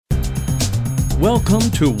Welcome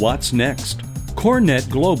to What's Next, CoreNet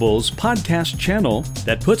Global's podcast channel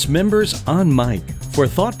that puts members on mic for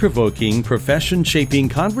thought-provoking, profession-shaping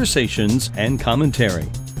conversations and commentary.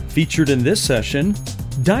 Featured in this session,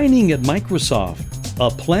 Dining at Microsoft, a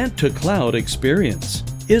plant-to-cloud experience,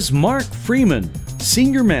 is Mark Freeman,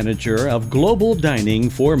 Senior Manager of Global Dining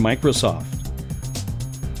for Microsoft.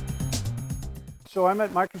 So I'm at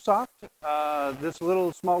Microsoft, this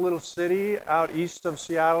small little city out east of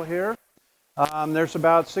Seattle here. There's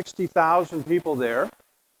about 60,000 people there.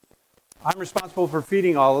 I'm responsible for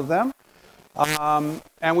feeding all of them.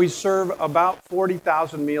 And we serve about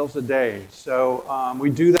 40,000 meals a day. So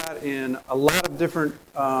we do that in a lot of different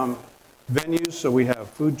venues. So we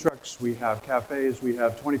have food trucks, we have cafes, we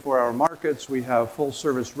have 24-hour markets, we have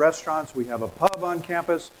full-service restaurants, we have a pub on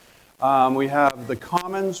campus. We have the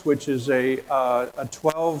Commons, which is a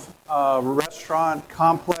 12-restaurant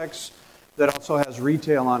complex that also has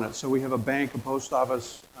retail on it. So we have a bank, a post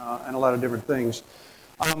office, and a lot of different things.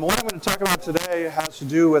 What I'm going to talk about today has to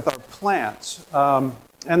do with our plants. And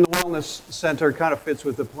the Wellness Center kind of fits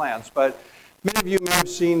with the plants. But many of you may have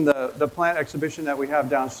seen the plant exhibition that we have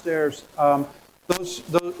downstairs.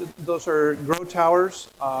 Those are grow towers.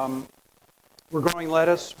 We're growing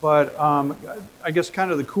lettuce, but I guess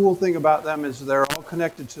kind of the cool thing about them is they're all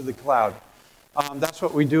connected to the cloud. That's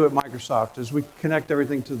what we do at Microsoft, is we connect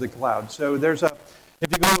everything to the cloud. So there's you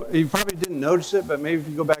probably didn't notice it, but maybe if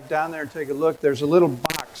you go back down there and take a look, there's a little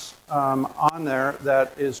box on there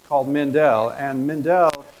that is called Mindell. And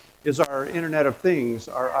Mindell is our Internet of Things,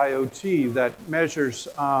 our IoT, that measures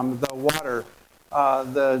the water,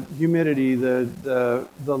 the humidity, the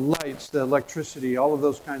lights, the electricity, all of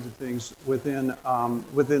those kinds of things within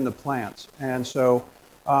the plants. And so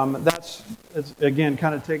it's again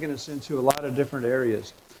kind of taken us into a lot of different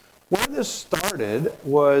areas. Where this started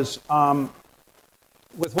was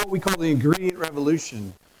with what we call the ingredient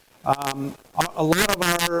revolution. A lot of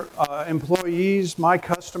our employees, my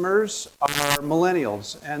customers, are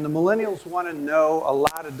millennials, and the millennials want to know a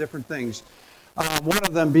lot of different things. One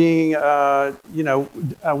of them being, where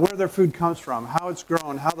their food comes from, how it's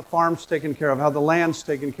grown, how the farm's taken care of, how the land's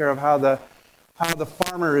taken care of, how the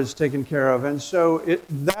farmer is taken care of. And so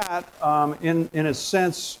in a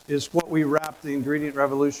sense, is what we wrap the ingredient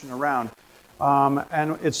revolution around.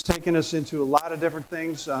 And it's taken us into a lot of different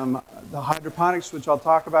things. The hydroponics, which I'll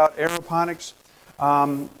talk about, aeroponics.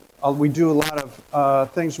 We do a lot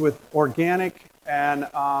of things with organic and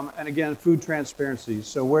again, food transparency,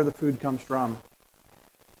 so where the food comes from.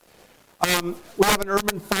 We have an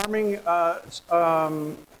urban farming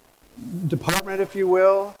department, if you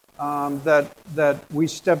will, that we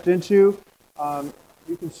stepped into.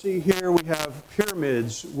 You can see here we have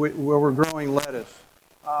pyramids where we're growing lettuce.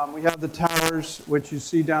 We have the towers, which you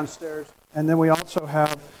see downstairs, and then we also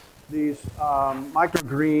have these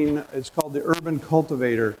microgreen. It's called the Urban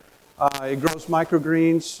Cultivator. It grows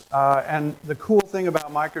microgreens, and the cool thing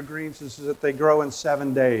about microgreens is that they grow in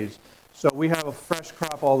 7 days. So we have a fresh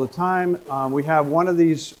crop all the time. We have one of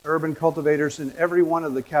these urban cultivators in every one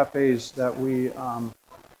of the cafes that we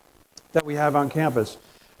have on campus.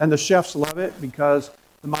 And the chefs love it because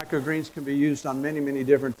the microgreens can be used on many, many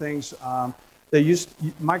different things.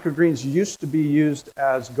 Microgreens used to be used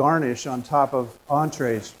as garnish on top of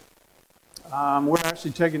entrees. We're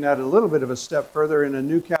actually taking that a little bit of a step further in a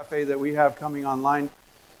new cafe that we have coming online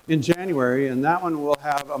in January, and that one will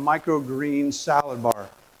have a microgreen salad bar.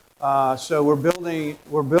 So we're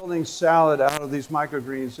building salad out of these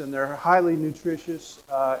microgreens, and they're highly nutritious,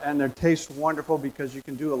 and they taste wonderful because you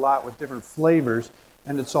can do a lot with different flavors,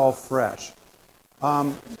 and it's all fresh.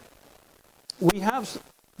 We have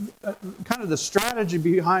kind of the strategy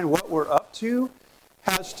behind what we're up to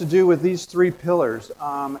has to do with these three pillars,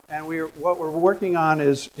 and what we're working on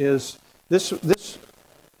is this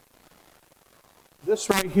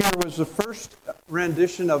right here was the first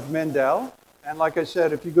rendition of Mindell, and like I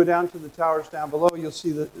said, if you go down to the towers down below, you'll see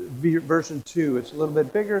the version 2. It's a little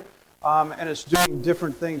bit bigger, and it's doing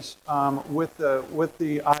different things with the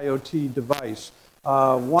IoT device.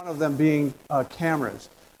 One of them being cameras.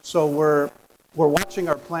 So we're watching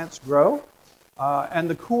our plants grow. And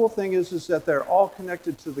the cool thing is that they're all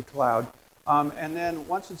connected to the cloud. And then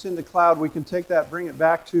once it's in the cloud, we can take that, bring it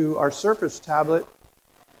back to our Surface tablet,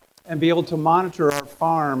 and be able to monitor our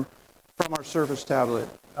farm from our Surface tablet.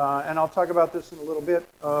 And I'll talk about this in a little bit.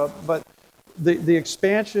 But the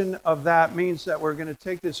expansion of that means that we're going to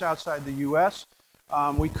take this outside the U.S.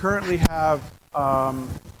 We currently have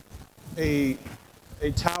a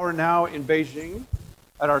tower now in Beijing,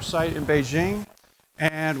 at our site in Beijing.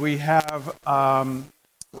 And we have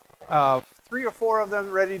 3 or 4 of them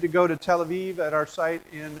ready to go to Tel Aviv at our site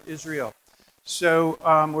in Israel. So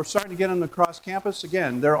we're starting to get them across campus.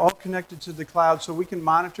 Again, they're all connected to the cloud, so we can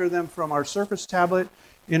monitor them from our Surface tablet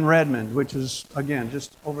in Redmond, which is, again,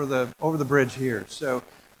 just over the bridge here. So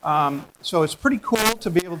it's pretty cool to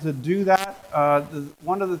be able to do that.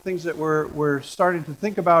 One of the things that we're starting to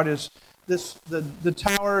think about is the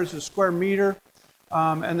tower is a square meter,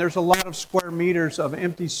 and there's a lot of square meters of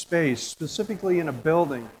empty space, specifically in a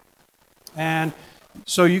building. And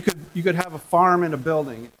so you could have a farm in a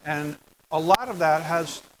building, and a lot of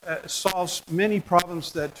that solves many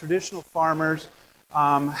problems that traditional farmers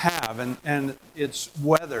have, and it's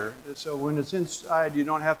weather. So when it's inside, you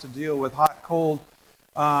don't have to deal with hot, cold.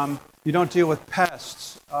 You don't deal with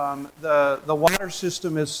pests. The water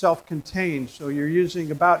system is self-contained, so you're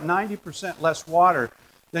using about 90% less water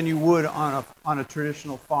than you would on a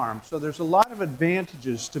traditional farm. So there's a lot of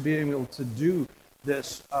advantages to being able to do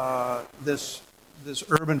this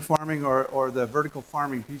urban farming or the vertical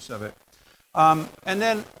farming piece of it. And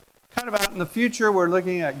then kind of out in the future, we're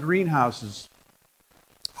looking at greenhouses.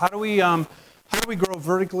 How do we grow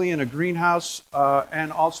vertically in a greenhouse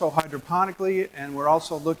and also hydroponically? And we're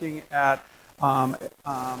also looking at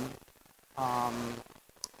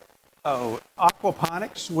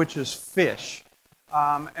aquaponics, which is fish.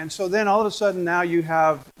 And so then all of a sudden now you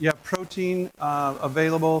have protein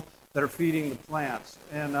available that are feeding the plants.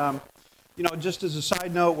 And just as a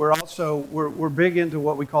side note, we're big into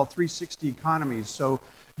what we call 360 economies. So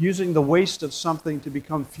using the waste of something to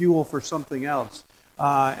become fuel for something else.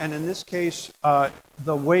 And in this case,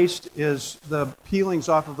 the waste is the peelings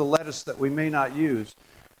off of the lettuce that we may not use.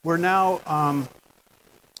 We're now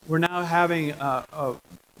having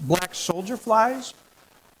black soldier flies.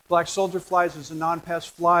 Black soldier flies is a non-pest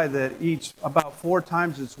fly that eats about 4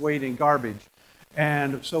 times its weight in garbage.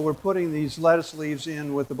 And so we're putting these lettuce leaves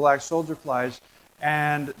in with the black soldier flies,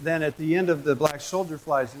 and then at the end of the black soldier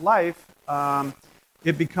fly's life,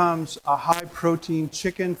 it becomes a high-protein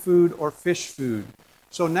chicken food or fish food.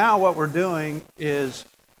 So now what we're doing is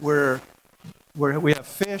we have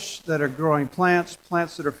fish that are growing plants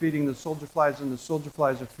that are feeding the soldier flies, and the soldier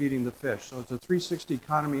flies are feeding the fish. So it's a 360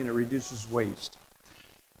 economy, and it reduces waste.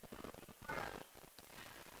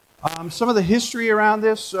 Some of the history around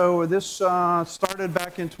this. So this started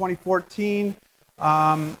back in 2014.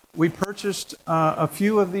 We purchased a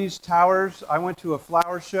few of these towers. I went to a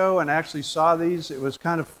flower show and actually saw these. It was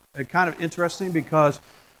kind of interesting because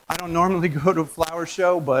I don't normally go to a flower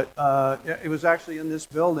show, but it was actually in this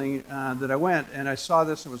building that I went, and I saw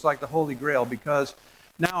this. It was like the Holy Grail because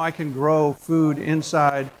now I can grow food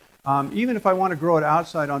inside. Even if I want to grow it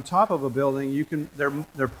outside on top of a building,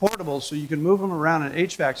 they're portable, so you can move them around an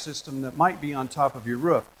HVAC system that might be on top of your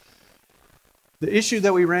roof. The issue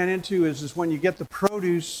that we ran into is when you get the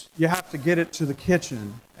produce, you have to get it to the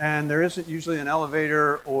kitchen, and there isn't usually an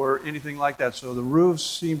elevator or anything like that, so the roofs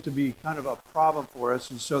seem to be kind of a problem for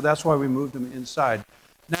us, and so that's why we moved them inside.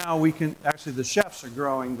 Now actually the chefs are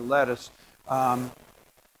growing the lettuce, and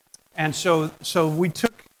so we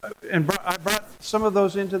took, and I brought some of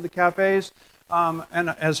those into the cafes, and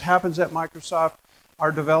as happens at Microsoft,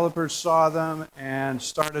 our developers saw them and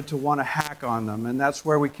started to want to hack on them, and that's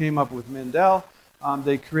where we came up with Mendel.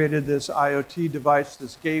 They created this IoT device,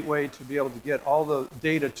 this gateway to be able to get all the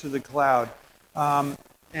data to the cloud,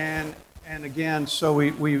 and again, so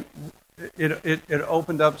it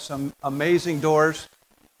opened up some amazing doors,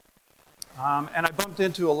 and I bumped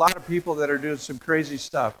into a lot of people that are doing some crazy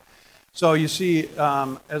stuff. So you see,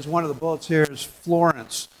 as one of the bullets here is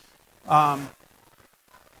Florence,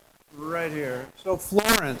 right here. So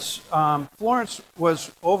Florence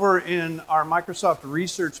was over in our Microsoft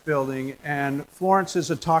research building, and Florence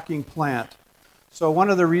is a talking plant. So one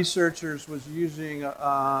of the researchers was using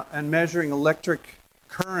and measuring electric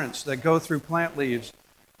currents that go through plant leaves,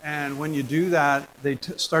 and when you do that, they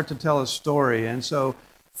start to tell a story. And so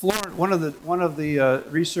Florence, one of the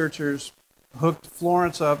researchers hooked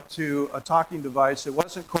Florence up to a talking device. It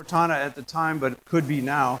wasn't Cortana at the time, but it could be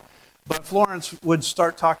now. But Florence would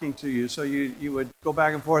start talking to you, so you would go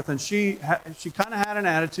back and forth, and she kind of had an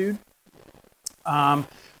attitude, but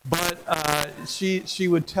she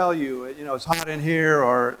would tell you, it's hot in here,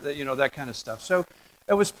 or that kind of stuff. So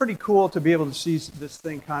it was pretty cool to be able to see this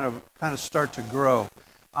thing kind of start to grow.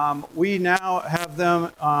 We now have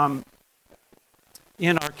them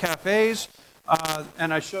in our cafes.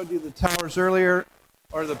 And I showed you the towers earlier,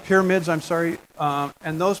 or the pyramids, I'm sorry.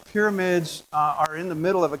 And those pyramids are in the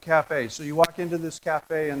middle of a cafe. So you walk into this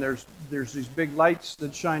cafe, and there's these big lights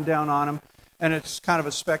that shine down on them, and it's kind of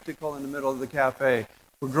a spectacle in the middle of the cafe.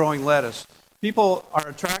 We're growing lettuce. People are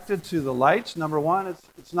attracted to the lights. Number one,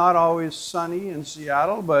 it's not always sunny in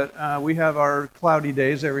Seattle, but we have our cloudy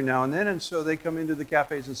days every now and then, and so they come into the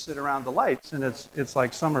cafes and sit around the lights, and it's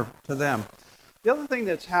like summer to them. The other thing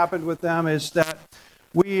that's happened with them is that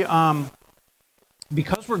we,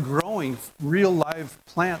 because we're growing real live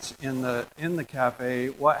plants in the cafe,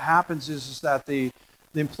 what happens is that the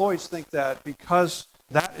employees think that because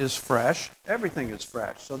that is fresh, everything is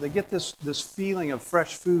fresh. So they get this feeling of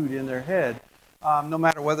fresh food in their head. No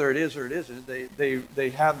matter whether it is or it isn't, they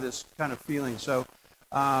have this kind of feeling. So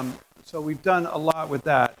we've done a lot with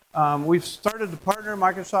that. We've started to partner.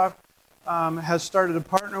 Microsoft has started to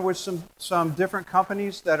partner with some different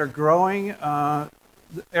companies that are growing.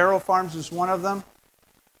 AeroFarms is one of them.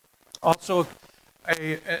 Also,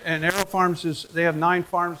 and AeroFarms they have 9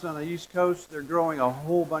 farms on the East Coast. They're growing a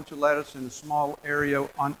whole bunch of lettuce in a small area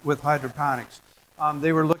with hydroponics.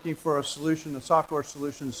 They were looking for a solution, a software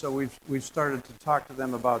solution, so we've started to talk to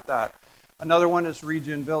them about that. Another one is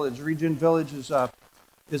Regen Village. Regen Village is a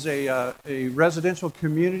residential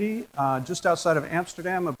community just outside of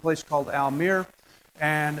Amsterdam, a place called Almere.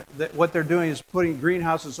 And what they're doing is putting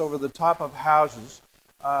greenhouses over the top of houses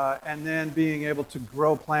and then being able to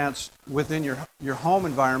grow plants within your home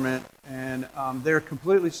environment. And they're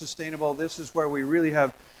completely sustainable. This is where we really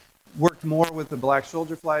have worked more with the black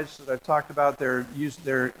soldier flies that I've talked about.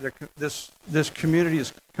 This community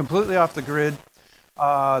is completely off the grid.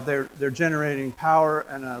 They're generating power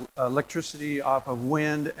and electricity off of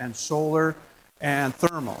wind and solar and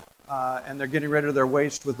thermal. And they're getting rid of their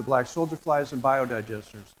waste with the black soldier flies and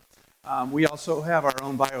biodigesters. We also have our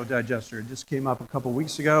own biodigester. It just came up a couple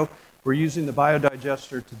weeks ago. We're using the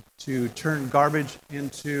biodigester to turn garbage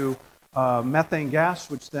into methane gas,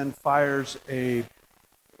 which then fires a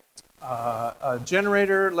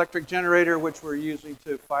generator, electric generator, which we're using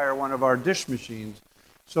to fire one of our dish machines.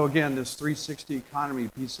 So again, this 360 economy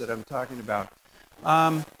piece that I'm talking about.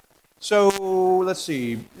 So let's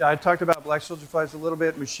see. I talked about black soldier flies a little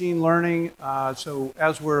bit, machine learning. So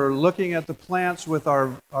as we're looking at the plants with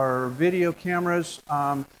our video cameras,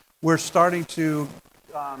 we're starting to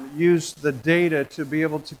use the data to be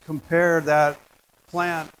able to compare that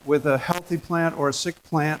plant with a healthy plant or a sick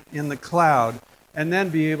plant in the cloud, and then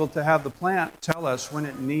be able to have the plant tell us when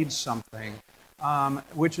it needs something,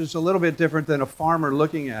 which is a little bit different than a farmer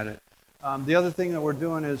looking at it. The other thing that we're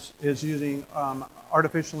doing is using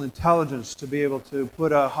artificial intelligence to be able to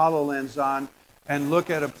put a HoloLens on and look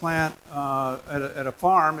at a plant at a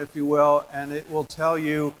farm, if you will, and it will tell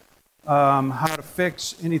you how to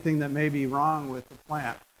fix anything that may be wrong with the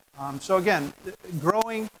plant. So again,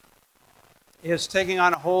 growing is taking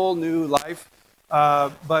on a whole new life.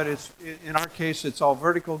 But in our case, it's all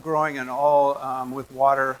vertical growing and all with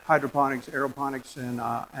water, hydroponics, aeroponics, and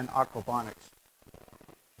aquaponics.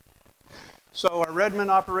 So our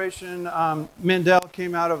Redmond operation, Mendel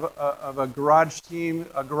came out of a garage team.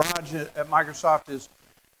 A garage at Microsoft is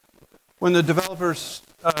when the developers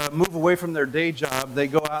move away from their day job, they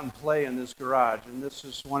go out and play in this garage. And this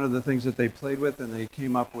is one of the things that they played with, and they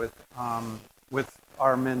came up with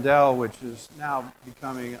our Mendel, which is now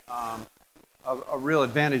becoming a real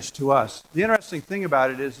advantage to us. The interesting thing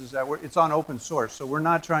about it is that it's on open source, so we're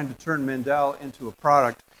not trying to turn Mendel into a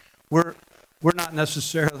product. We're not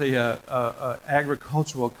necessarily a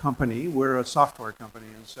agricultural company. We're a software company,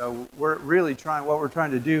 and so we're really trying. What we're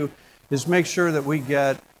trying to do is make sure that we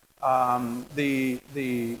get the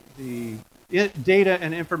data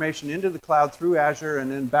and information into the cloud through Azure,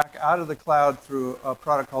 and then back out of the cloud through a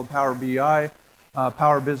product called Power BI.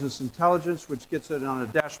 Power Business Intelligence, which gets it on a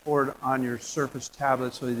dashboard on your Surface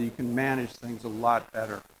tablet so that you can manage things a lot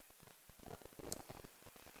better.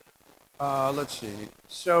 Let's see.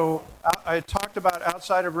 So I talked about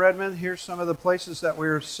outside of Redmond. Here's some of the places that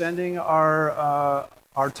we're sending our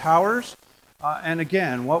towers. And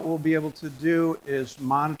again, what we'll be able to do is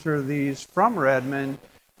monitor these from Redmond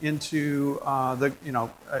into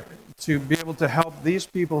to be able to help these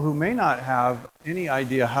people who may not have any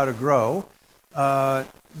idea how to grow.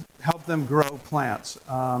 Help them grow plants,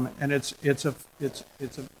 and it's a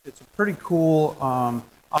pretty cool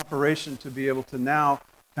operation to be able to now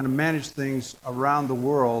kind of manage things around the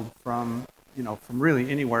world from really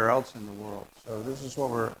anywhere else in the world. So this is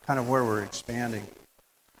where we're expanding.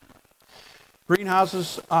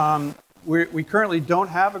 Greenhouses. We currently don't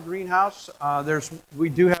have a greenhouse. We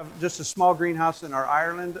do have just a small greenhouse in our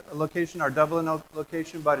Ireland location, our Dublin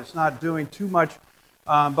location, but it's not doing too much.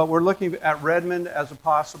 But we're looking at Redmond as a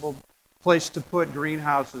possible place to put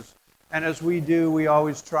greenhouses. And as we do, we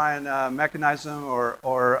always try and mechanize them or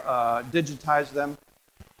digitize them.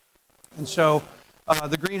 And so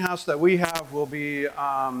the greenhouse that we have will be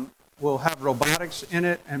will have robotics in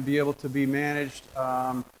it and be able to be managed,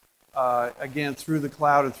 again, through the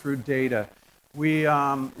cloud and through data. We've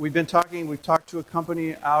talked to a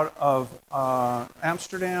company out of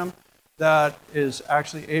Amsterdam that is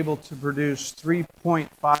actually able to produce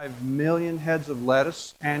 3.5 million heads of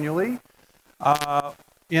lettuce annually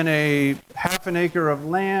in a half an acre of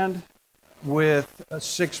land with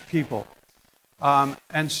 6 people.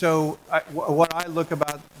 And so what I look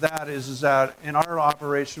about that is that in our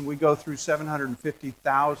operation, we go through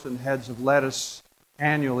 750,000 heads of lettuce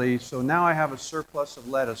annually. So now I have a surplus of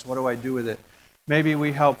lettuce. What do I do with it? Maybe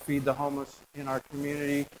we help feed the homeless in our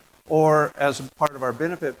community, or as a part of our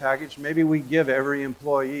benefit package, maybe we give every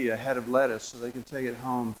employee a head of lettuce so they can take it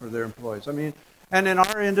home for their employees. I mean, and in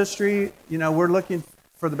our industry, we're looking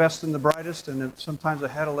for the best and the brightest, and sometimes a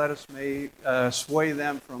head of lettuce may sway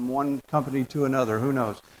them from one company to another. Who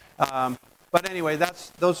knows? But anyway,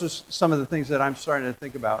 those are some of the things that I'm starting to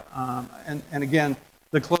think about. And again,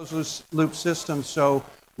 the closed loop system. So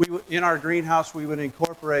in our greenhouse, we would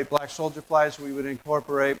incorporate black soldier flies. We would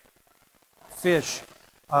incorporate fish.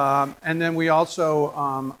 And then we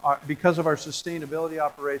also, because of our sustainability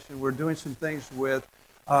operation, we're doing some things with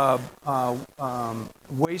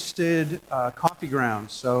wasted coffee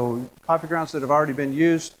grounds. So coffee grounds that have already been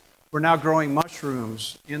used, we're now growing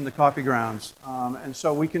mushrooms in the coffee grounds. And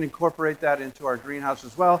so we can incorporate that into our greenhouse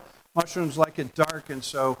as well. Mushrooms like it dark, and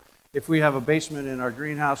so if we have a basement in our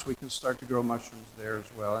greenhouse, we can start to grow mushrooms there as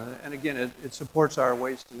well. And again, it supports our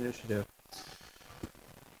waste initiative.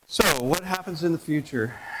 So what happens in the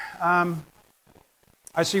future?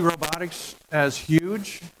 I see robotics as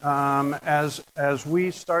huge. As we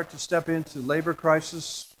start to step into labor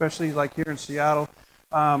crisis, especially like here in Seattle,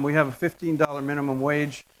 we have a $15 minimum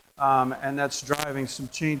wage, and that's driving some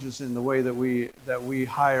changes in the way that we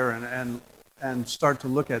hire and start to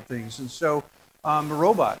look at things. And so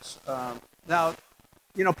robots. Now,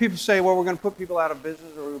 people say, well, we're going to put people out of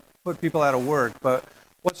business or put people out of work, but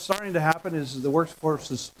what's starting to happen is the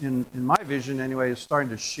workforce is, in my vision anyway, is starting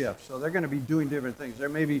to shift. So they're going to be doing different things. They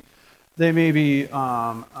may be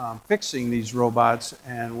fixing these robots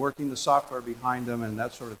and working the software behind them and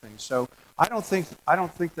that sort of thing. So I don't think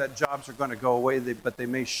that jobs are going to go away, but they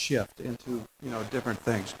may shift into different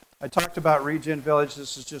things. I talked about Regen Village.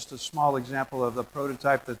 This is just a small example of the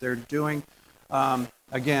prototype that they're doing.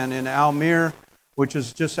 Again, in Almere, which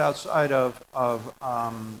is just outside of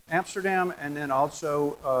Amsterdam, and then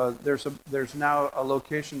also there's now a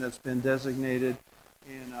location that's been designated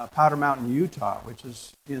in Powder Mountain, Utah, which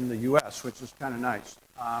is in the U.S., which is kind of nice.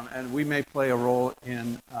 And we may play a role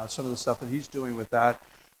in some of the stuff that he's doing with that,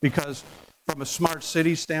 because from a smart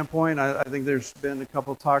city standpoint, I think there's been a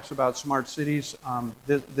couple talks about smart cities.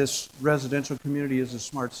 This residential community is a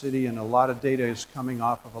smart city, and a lot of data is coming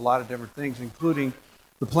off of a lot of different things, including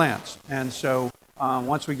the plants. And so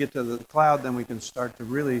once we get to the cloud, then we can start to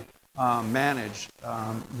really manage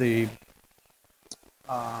the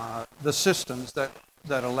systems that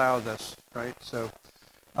allow this, right? So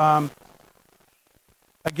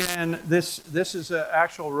again, this is an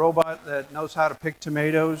actual robot that knows how to pick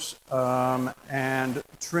tomatoes and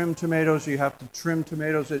trim tomatoes. You have to trim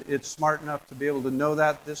tomatoes. It's smart enough to be able to know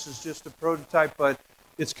that. This is just a prototype, but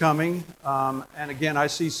it's coming. And again, I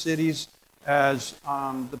see cities as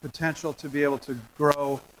the potential to be able to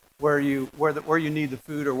grow where you need the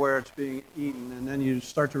food or where it's being eaten, and then you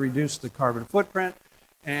start to reduce the carbon footprint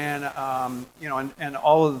and and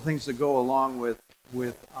all of the things that go along with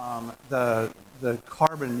the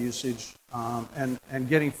carbon usage and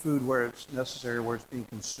getting food where it's necessary, where it's being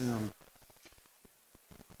consumed.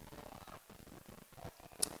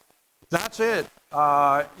 That's it.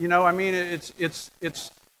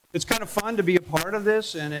 It's kind of fun to be a part of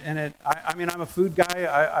this, and I'm a food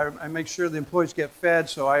guy. I make sure the employees get fed,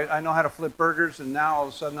 so I know how to flip burgers, and now all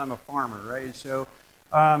of a sudden I'm a farmer, right? So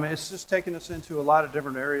it's just taken us into a lot of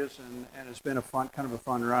different areas, and it's been a fun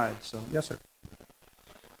ride. So yes, sir.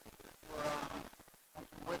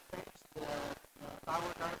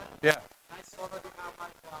 Yeah. I saw that you have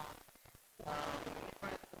different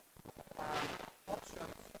options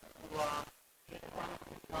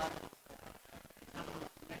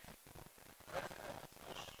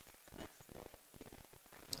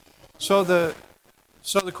to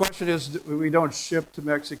So the question is, we don't ship to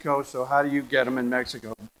Mexico, so how do you get them in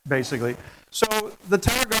Mexico, basically? So the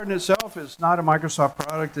Tower Garden itself is not a Microsoft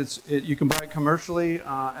product. You can buy it commercially,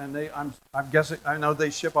 and I'm guessing, I know they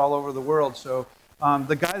ship all over the world. So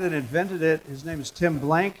the guy that invented it, his name is Tim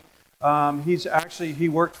Blank. He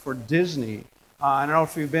worked for Disney. I don't know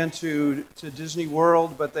if you've been to Disney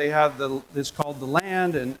World, but they have it's called The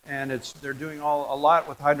Land, and they're doing a lot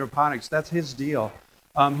with hydroponics. That's his deal.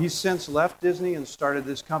 He's since left Disney and started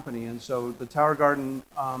this company, and so the Tower Garden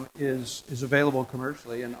is available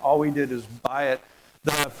commercially, and all we did is buy it.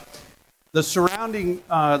 The surrounding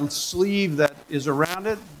sleeve that is around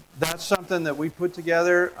it, that's something that we put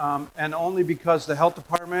together, and only because the health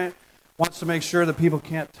department wants to make sure that people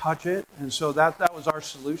can't touch it, and so that was our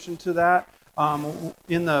solution to that.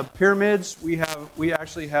 In the pyramids, we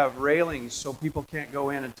actually have railings so people can't go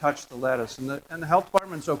in and touch the lettuce, and the health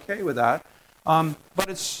department's okay with that. But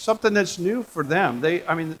it's something that's new for them.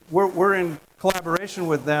 We're in collaboration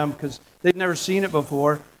with them because they've never seen it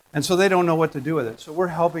before, and so they don't know what to do with it. So we're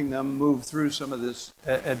helping them move through some of this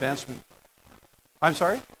advancement. I'm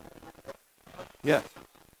sorry? Yes.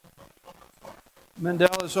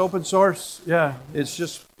 Mandela is open source. Yeah, it's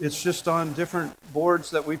just on different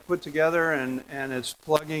boards that we put together, and it's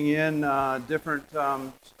plugging in different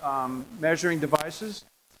measuring devices.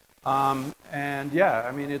 And yeah,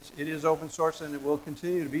 I mean, it is open source, and it will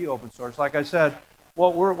continue to be open source. Like I said,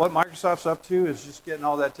 what Microsoft's up to is just getting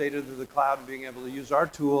all that data to the cloud and being able to use our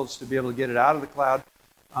tools to be able to get it out of the cloud,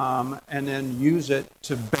 and then use it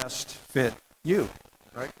to best fit you,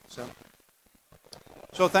 right?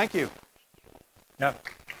 So thank you. Yeah.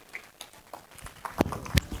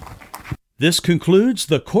 This concludes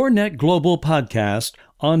the CoreNet Global podcast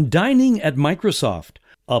on dining at Microsoft,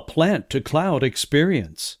 a plant-to-cloud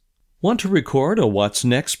experience. Want to record a What's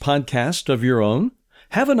Next podcast of your own?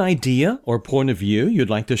 Have an idea or point of view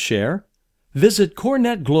you'd like to share? Visit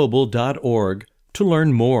corenetglobal.org to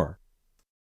learn more.